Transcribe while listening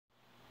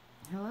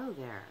Hello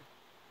there.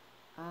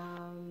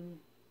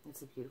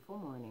 It's a beautiful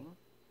morning,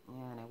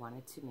 and I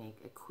wanted to make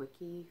a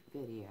quickie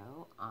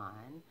video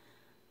on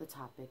the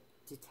topic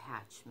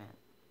detachment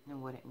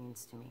and what it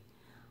means to me.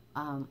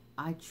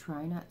 I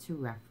try not to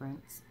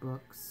reference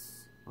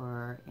books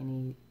or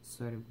any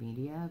sort of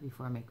media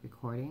before I make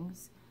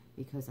recordings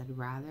because I'd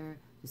rather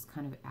just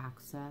kind of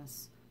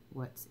access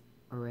what's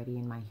already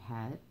in my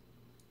head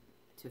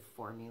to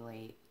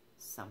formulate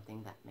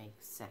something that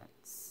makes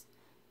sense.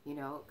 You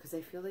know, because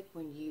I feel like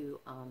when you,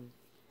 and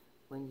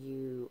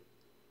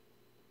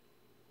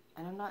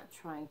I'm not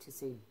trying to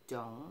say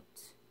don't,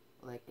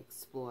 like,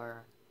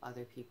 explore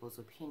other people's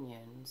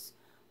opinions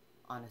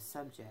on a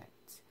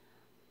subject,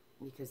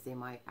 because they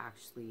might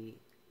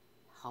actually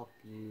help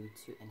you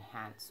to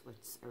enhance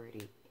what's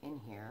already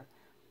in here.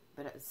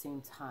 But at the same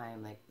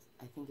time, like,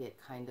 I think it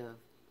kind of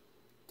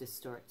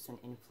distorts and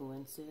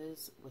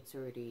influences what's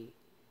already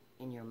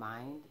in your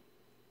mind,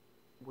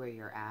 where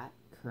you're at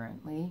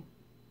currently.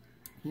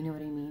 You know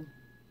what I mean?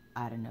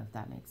 I don't know if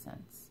that makes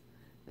sense.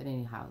 But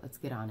anyhow, let's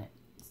get on it.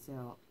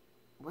 So,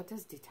 what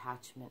does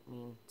detachment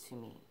mean to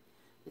me?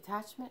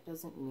 Detachment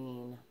doesn't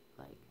mean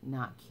like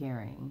not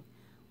caring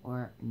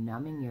or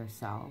numbing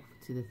yourself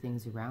to the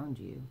things around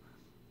you.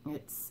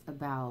 It's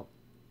about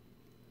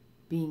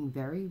being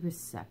very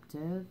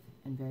receptive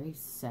and very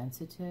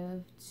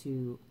sensitive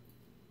to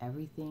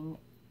everything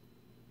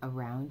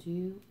around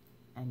you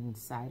and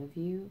inside of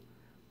you,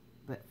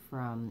 but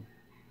from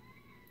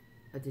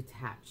a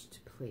detached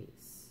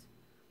place.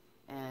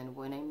 And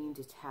when I mean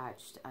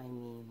detached, I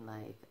mean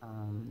like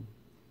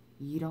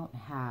you don't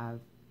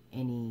have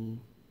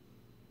any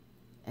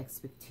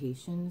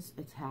expectations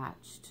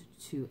attached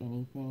to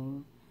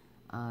anything.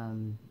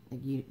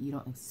 Like you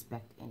don't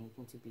expect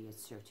anything to be a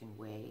certain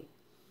way,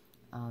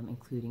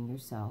 including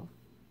yourself.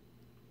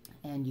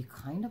 And you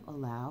kind of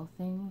allow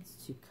things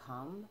to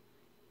come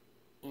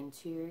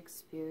into your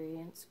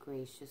experience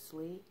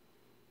graciously,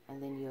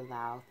 and then you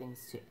allow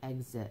things to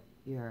exit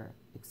your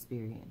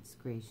experience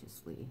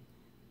graciously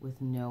with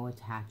no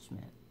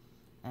attachment.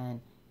 And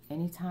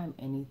anytime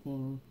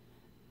anything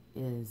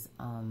is,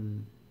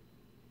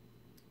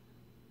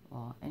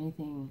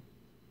 anytime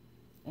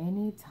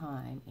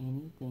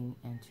anything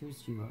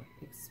enters your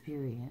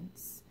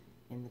experience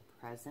in the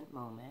present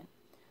moment,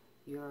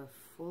 you're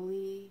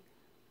fully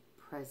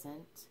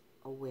present,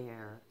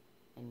 aware,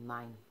 and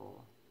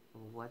mindful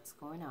of what's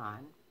going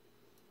on,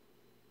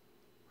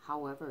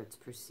 however it's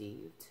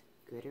perceived,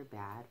 good or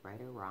bad, right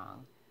or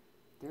wrong.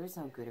 There is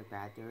no good or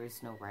bad, there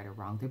is no right or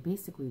wrong. They're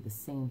basically the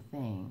same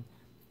thing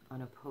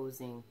on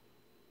opposing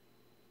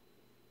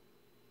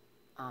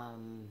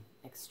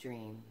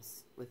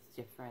extremes with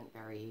different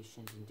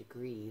variations and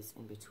degrees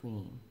in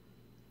between.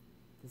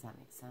 Does that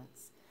make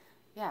sense?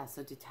 Yeah,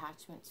 so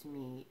detachment to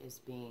me is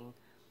being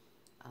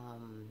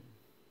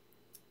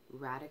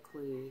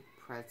radically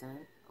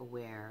present,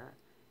 aware,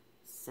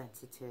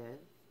 sensitive,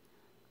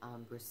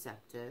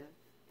 receptive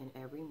in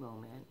every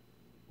moment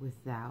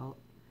without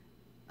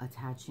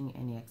attaching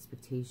any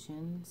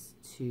expectations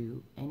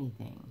to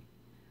anything.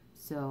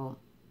 So,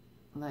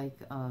 like,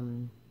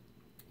 you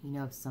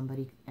know, if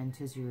somebody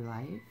enters your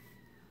life,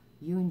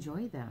 you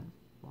enjoy them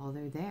while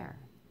they're there.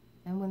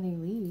 And when they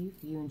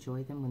leave, you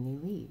enjoy them when they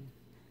leave.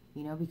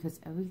 You know, because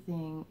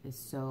everything is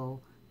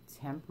so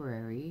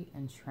temporary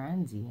and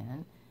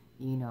transient,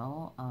 you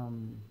know,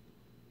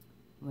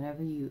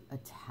 whenever you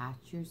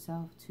attach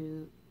yourself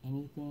to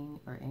anything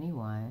or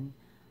anyone,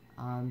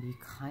 you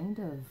kind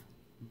of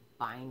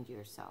bind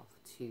yourself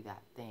to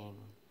that thing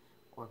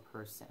or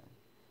person.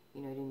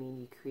 You know what I mean?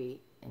 You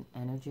create an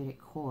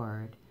energetic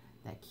cord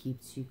that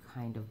keeps you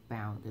kind of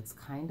bound. It's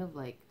kind of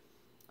like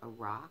a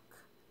rock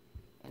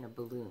and a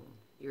balloon.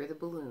 You're the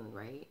balloon,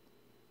 right?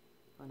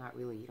 Well, not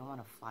really. You don't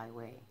want to fly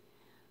away.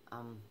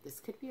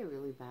 This could be a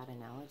really bad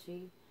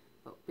analogy,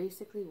 but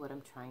basically what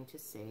I'm trying to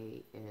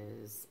say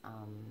is,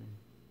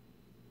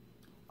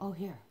 oh,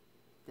 here.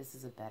 This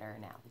is a better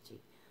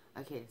analogy.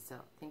 Okay,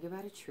 so think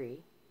about a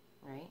tree,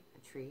 right? A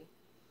tree.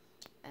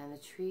 And the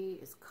tree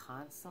is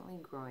constantly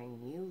growing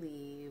new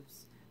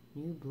leaves,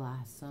 new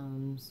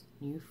blossoms,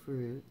 new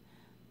fruit.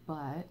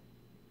 But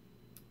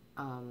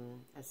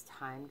as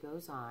time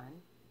goes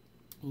on,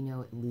 you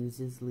know, it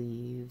loses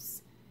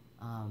leaves,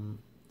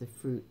 the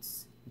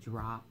fruits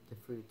drop, the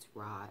fruits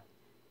rot,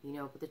 you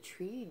know, but the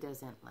tree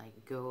doesn't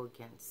like go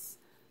against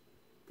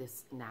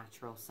this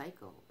natural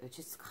cycle. It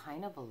just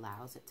kind of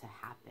allows it to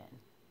happen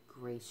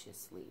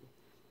graciously.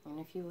 And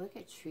if you look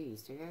at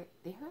trees, they are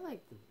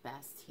like the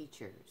best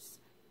teachers,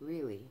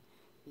 really.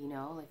 You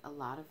know, like a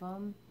lot of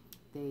them,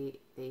 they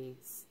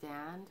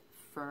stand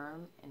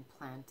firm and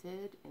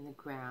planted in the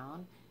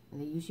ground, and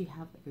they usually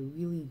have like a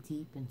really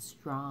deep and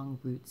strong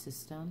root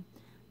system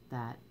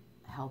that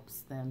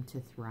helps them to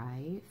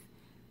thrive.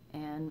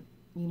 And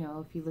you know,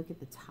 if you look at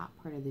the top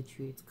part of the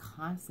tree, it's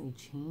constantly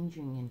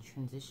changing and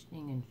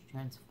transitioning and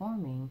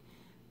transforming,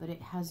 but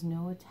it has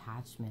no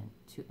attachment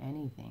to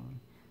anything.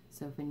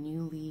 So if a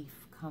new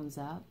leaf comes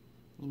up,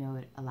 you know,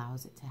 it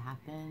allows it to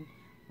happen.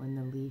 When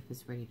the leaf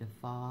is ready to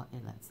fall,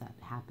 it lets that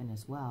happen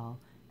as well.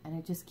 and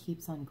it just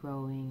keeps on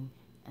growing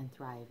and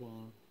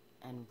thriving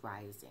and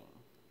rising.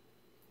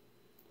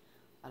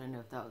 I don't know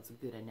if that was a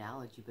good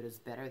analogy, but it's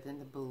better than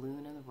the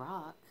balloon and the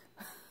rock.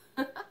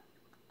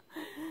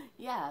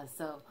 Yeah,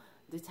 so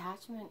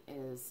detachment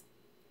is,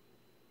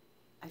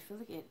 I feel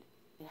like it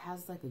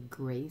has like a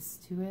grace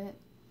to it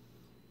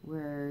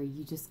where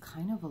you just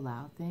kind of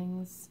allow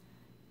things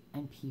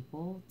and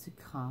people to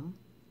come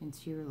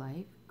into your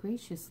life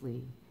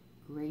graciously,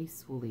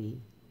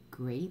 gracefully,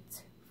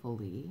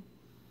 gratefully.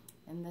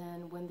 And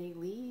then when they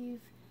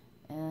leave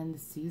and the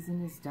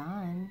season is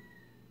done,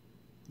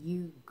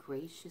 you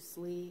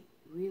graciously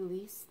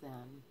release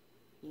them.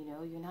 You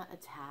know, you're not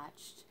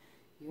attached,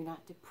 you're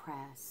not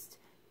depressed,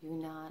 you're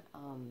not,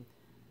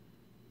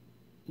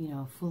 you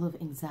know, full of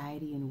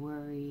anxiety and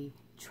worry,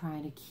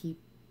 trying to keep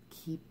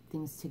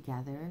things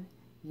together,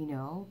 you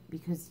know,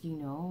 because you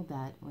know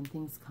that when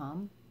things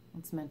come,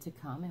 it's meant to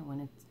come, and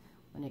when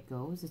it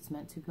goes, it's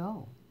meant to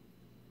go.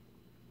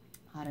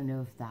 I don't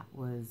know if that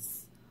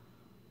was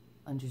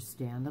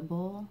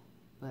understandable,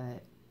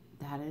 but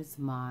that is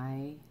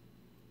my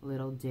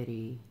little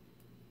ditty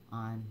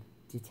on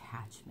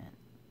detachment.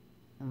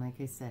 And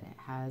like I said, it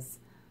has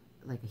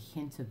like a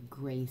hint of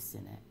grace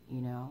in it,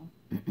 you know?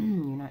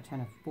 You're not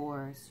trying to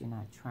force, you're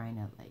not trying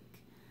to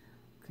like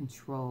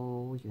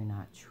control, you're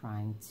not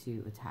trying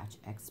to attach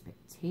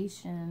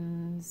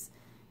expectations,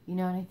 you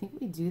know, and I think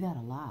we do that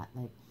a lot.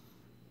 Like,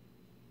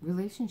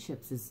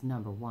 relationships is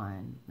number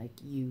one.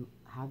 Like, you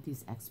have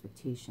these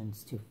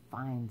expectations to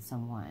find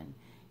someone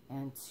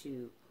and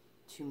to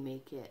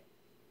make it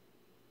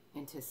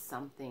into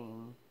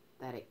something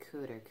that it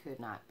could or could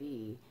not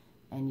be,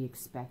 and you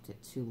expect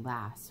it to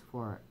last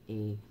for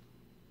a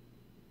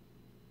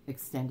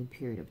extended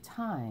period of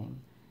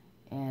time.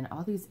 And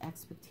all these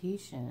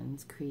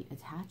expectations create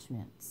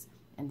attachments,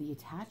 and the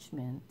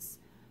attachments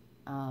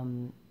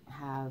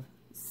have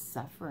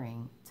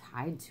suffering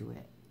tied to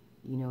it.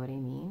 You know what I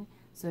mean?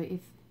 So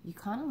if you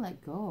kind of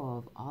let go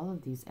of all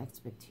of these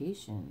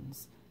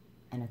expectations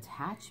and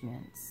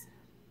attachments,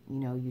 you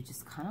know, you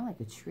just kind of like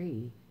a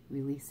tree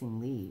releasing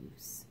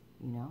leaves,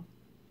 you know?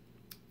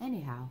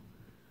 Anyhow,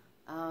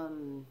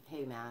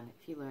 hey man,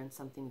 if you learned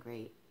something,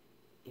 great.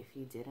 If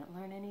you didn't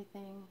learn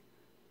anything,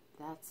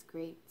 that's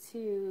great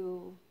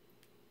too.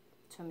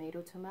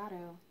 Tomato,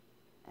 tomato.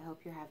 I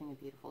hope you're having a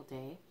beautiful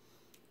day,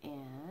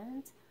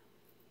 and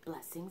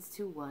blessings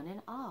to one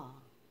and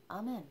all.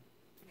 Amen.